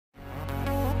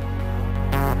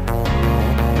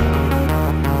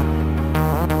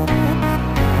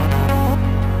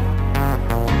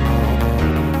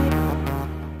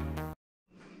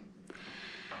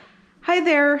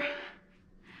there.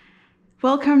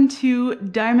 Welcome to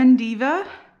Diamond Diva,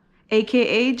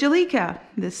 aka Jalika.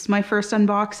 This is my first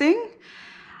unboxing,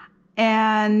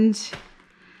 and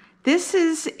this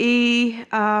is a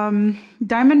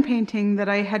diamond painting that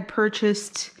I had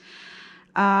purchased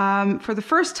for the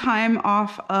first time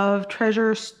off of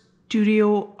Treasure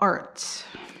Studio Arts.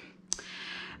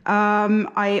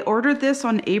 I ordered this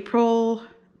on April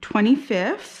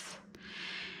 25th.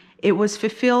 It was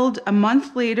fulfilled a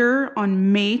month later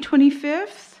on May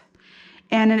 25th,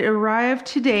 and it arrived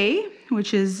today,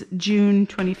 which is June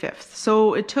 25th.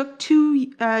 So it took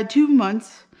two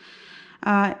months.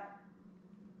 So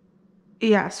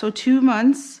 2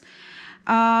 months.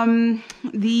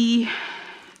 The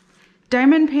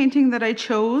diamond painting that I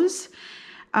chose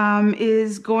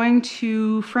is going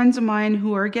to friends of mine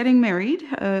who are getting married,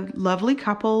 a lovely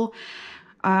couple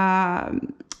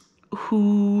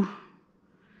who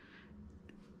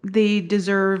they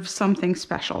deserve something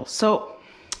special. So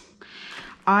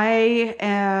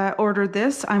I ordered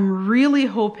this. I'm really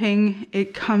hoping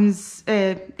it comes,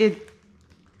 it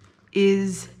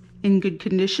is in good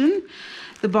condition.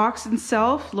 The box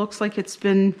itself looks like it's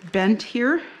been bent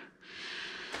here.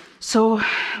 So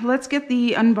let's get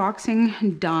the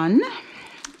unboxing done.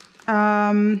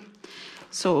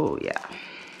 So yeah,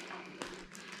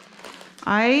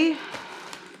 I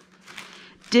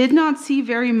did not see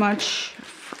very much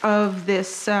of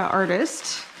this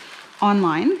artist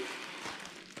online,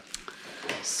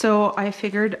 so I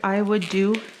figured I would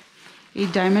do a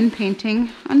diamond painting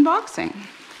unboxing.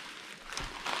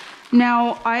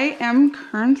 Now I am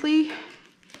currently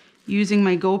using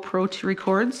my GoPro to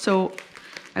record, so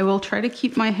I will try to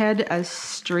keep my head as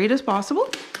straight as possible,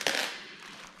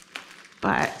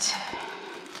 but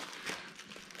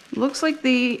looks like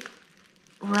they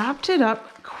wrapped it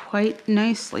up quite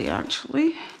nicely,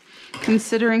 actually,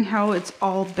 considering how it's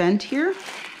all bent here.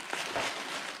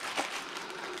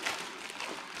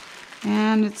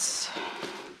 And it's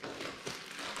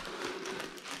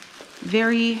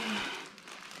very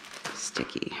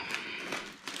sticky.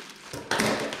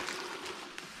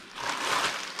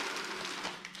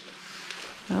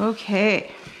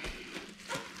 Okay.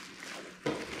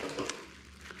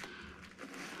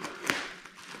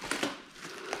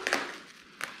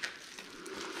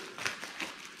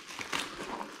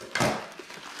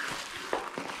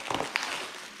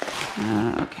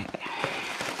 Okay.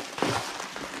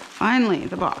 Finally,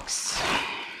 the box.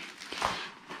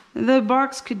 The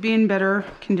box could be in better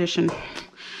condition.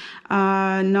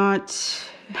 Not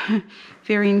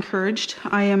very encouraged.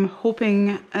 I am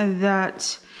hoping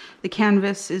that the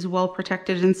canvas is well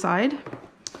protected inside.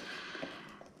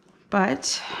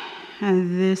 But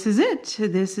this is it.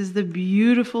 This is the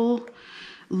beautiful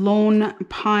Lone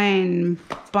Pine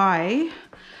by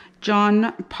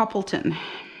John Poppleton.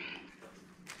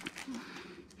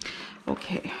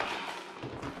 Okay.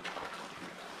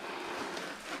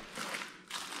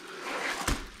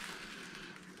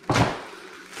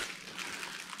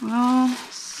 Well,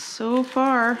 so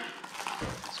far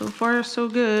so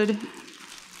good.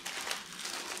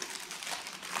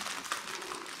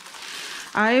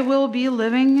 I will be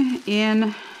living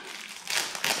in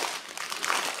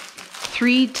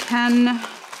 310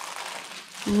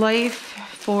 life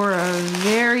for a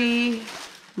very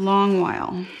long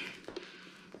while.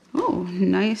 Oh,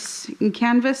 nice. And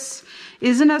canvas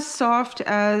isn't as soft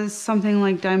as something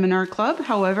like Diamond Art Club.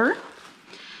 However,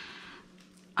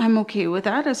 I'm okay with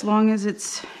that as long as it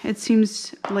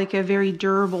seems like a very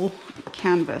durable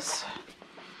canvas.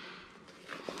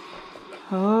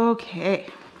 Okay.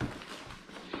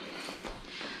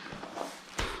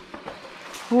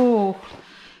 Oh,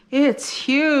 it's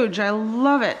huge. I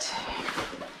love it.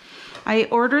 I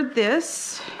ordered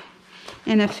this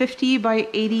in a 50 by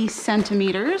 80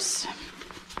 centimeters.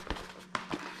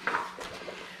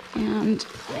 And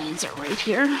these are right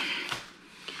here.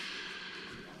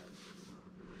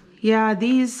 Yeah,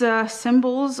 these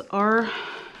symbols are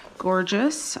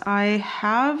gorgeous. I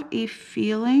have a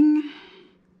feeling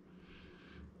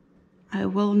I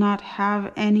will not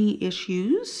have any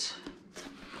issues.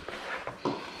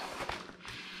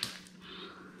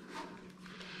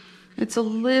 It's a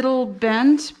little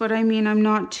bent, but I mean, I'm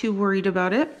not too worried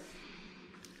about it.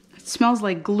 It smells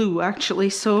like glue, actually,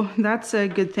 so that's a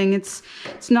good thing. It's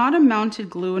not a mounted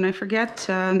glue, and I forget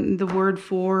the word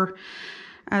for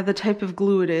the type of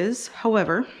glue it is.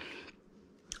 However,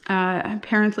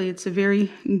 apparently it's a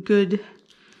very good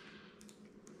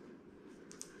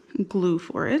glue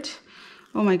for it.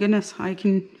 Oh my goodness, I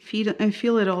can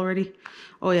feel it already.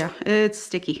 Oh yeah, it's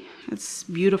sticky. It's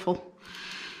beautiful.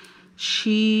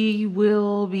 She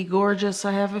will be gorgeous,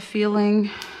 I have a feeling.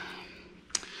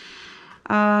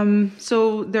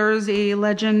 So there's a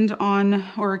legend on,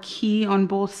 or a key on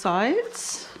both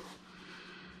sides.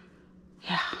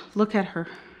 Yeah, look at her.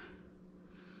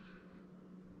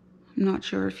 I'm not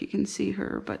sure if you can see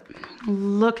her, but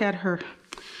look at her.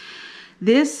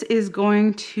 This is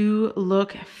going to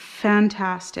look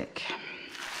fantastic,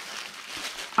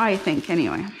 I think,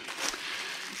 anyway.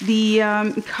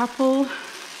 The couple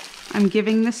I'm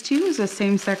giving this to is a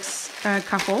same-sex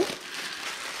couple.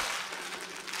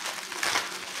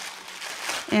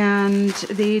 And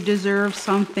they deserve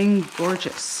something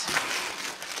gorgeous.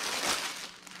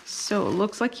 So it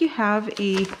looks like you have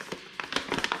a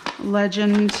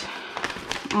legend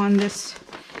on this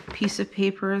piece of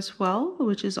paper as well,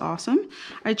 which is awesome.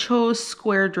 I chose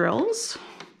square drills.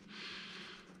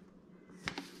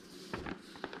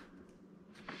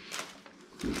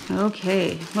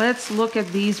 Okay, let's look at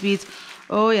these beads.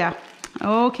 Oh yeah,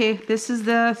 okay, this is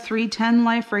the 310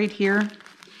 life right here.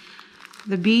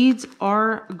 The beads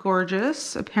are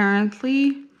gorgeous,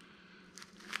 apparently.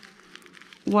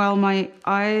 While my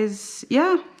eyes,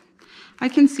 yeah, I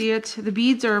can see it. The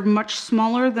beads are much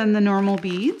smaller than the normal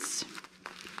beads.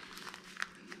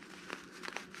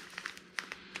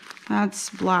 That's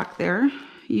black there.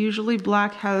 Usually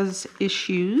black has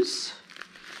issues.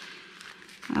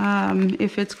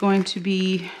 If it's going to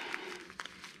be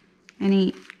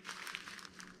any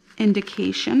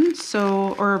indication,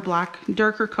 so, or black,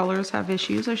 darker colors have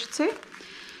issues, I should say.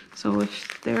 So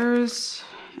if there's,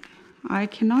 I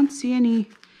cannot see any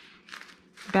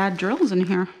bad drills in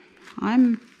here.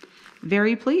 I'm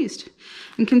very pleased.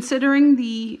 And considering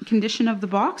the condition of the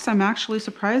box, I'm actually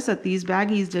surprised that these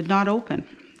baggies did not open.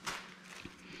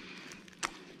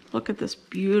 Look at this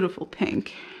beautiful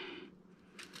pink.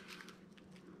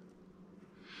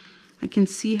 I can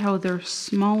see how they're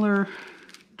smaller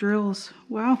drills.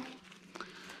 Wow.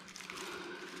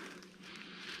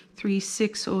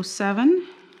 3607.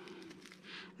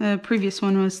 The previous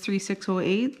one was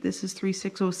 3608. This is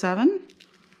 3607.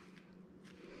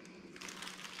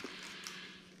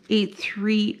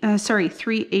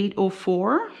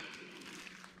 3804.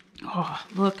 Oh,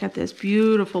 look at this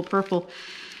beautiful purple.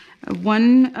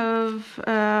 One of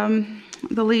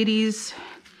the ladies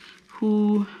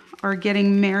who are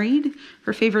getting married,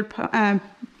 her favorite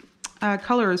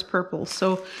color is purple.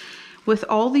 So with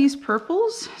all these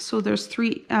purples, so there's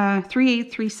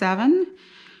 3837,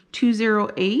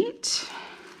 208,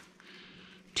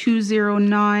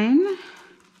 209,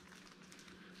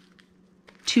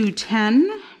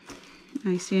 210.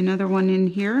 I see another one in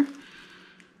here,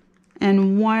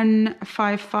 and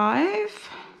 155.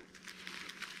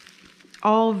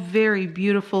 All very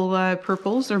beautiful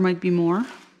purples. There might be more.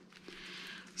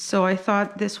 So I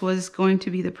thought this was going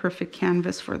to be the perfect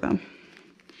canvas for them.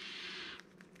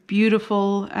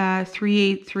 Beautiful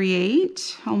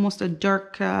 3838, almost a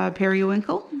dark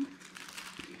periwinkle.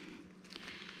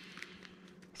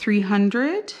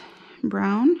 300,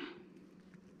 brown.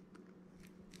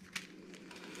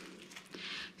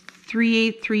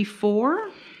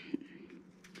 3834.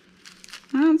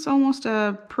 That's almost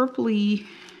a purpley,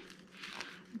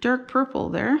 dark purple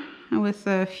there, with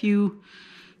a few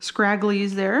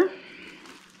scragglies there.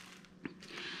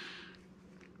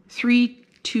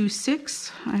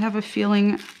 326. I have a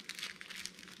feeling,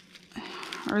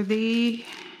 are they,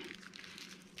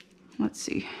 let's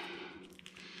see.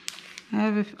 I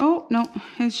have a, oh no,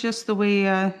 it's just the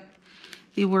way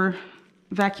they were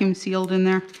vacuum sealed in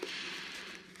there.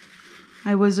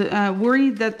 I was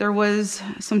worried that there was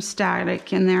some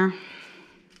static in there.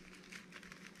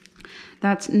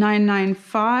 That's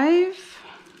 995,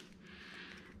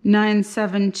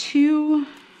 972,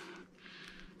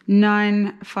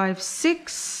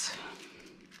 956,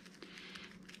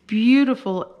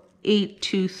 beautiful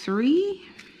 823,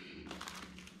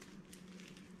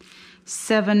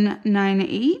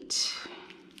 798,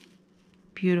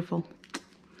 beautiful,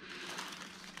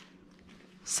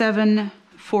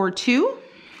 742,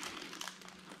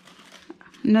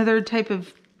 another type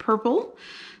of purple,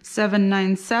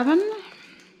 797,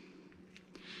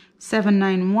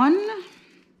 791,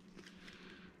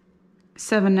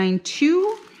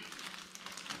 792,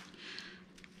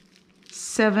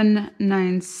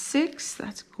 796,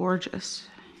 that's gorgeous,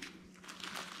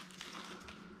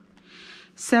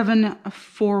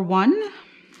 741,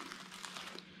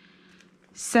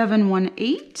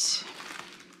 718,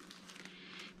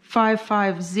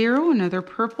 550, another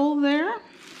purple there,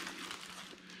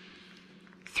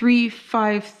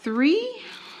 353,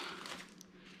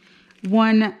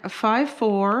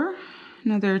 154,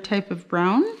 another type of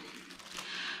brown,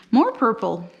 more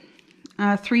purple,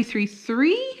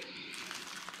 333,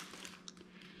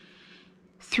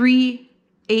 388,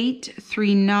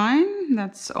 839.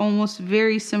 That's almost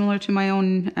very similar to my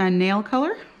own nail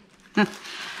color.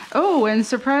 Oh, and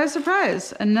surprise,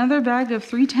 surprise, another bag of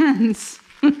 310s.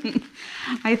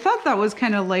 I thought that was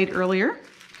kind of light earlier.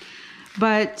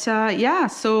 But yeah,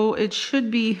 so it should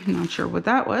be, not sure what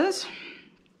that was.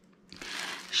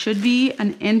 Should be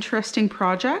an interesting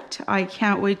project. I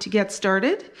can't wait to get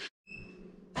started.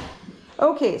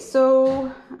 Okay,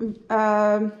 so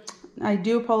I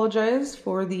do apologize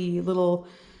for the little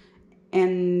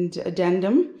end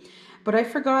addendum, but I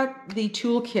forgot the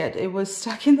toolkit. It was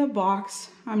stuck in the box.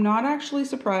 I'm not actually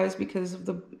surprised because of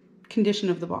the condition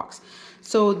of the box.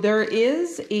 So there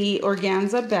is a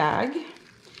organza bag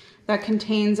that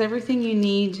contains everything you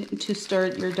need to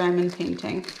start your diamond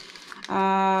painting.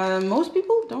 Most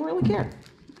people don't really care,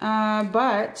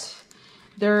 but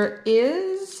there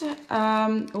is,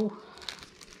 oh,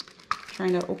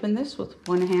 trying to open this with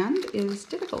one hand is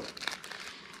difficult.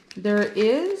 There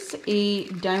is a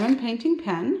diamond painting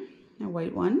pen, a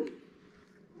white one.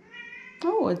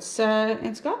 Oh, it's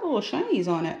got little shinies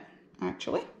on it,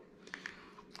 actually.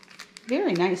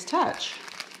 Very nice touch.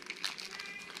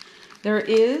 There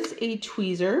is a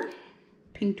tweezer,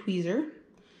 pink tweezer.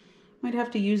 Might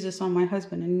have to use this on my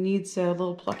husband, and he needs a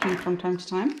little plucking from time to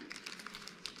time.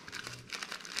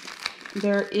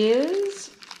 There is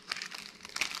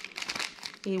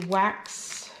a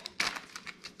wax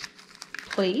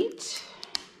plate.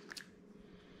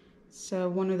 So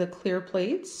one of the clear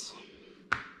plates.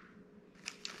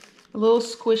 A little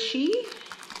squishy.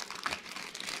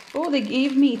 Oh, they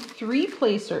gave me 3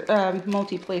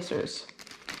 multi-placers.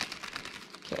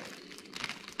 Okay,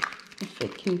 if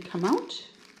it can come out.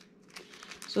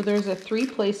 So there's a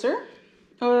 3-placer,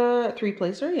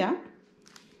 yeah.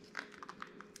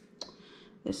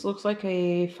 This looks like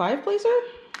a 5-placer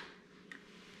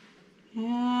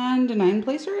and a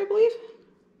 9-placer, I believe,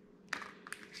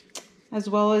 as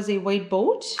well as a white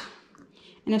boat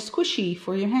and a squishy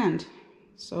for your hand.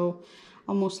 So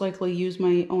I'll most likely use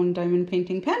my own diamond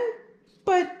painting pen,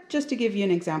 but just to give you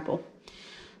an example.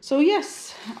 So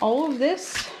yes, all of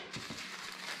this.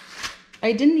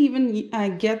 I didn't even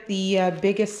get the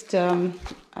biggest diamond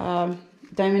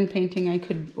painting I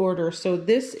could order. So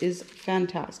this is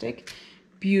fantastic,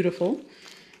 beautiful,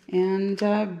 and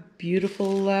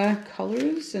beautiful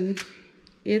colors, and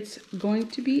it's going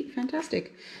to be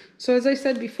fantastic. So as I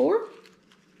said before,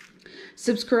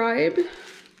 subscribe,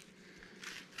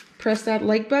 press that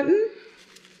like button,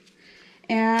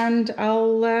 and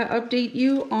I'll update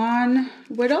you on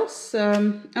what else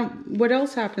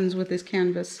happens with this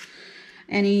canvas.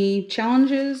 Any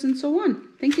challenges and so on.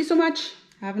 Thank you so much.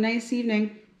 Have a nice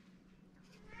evening.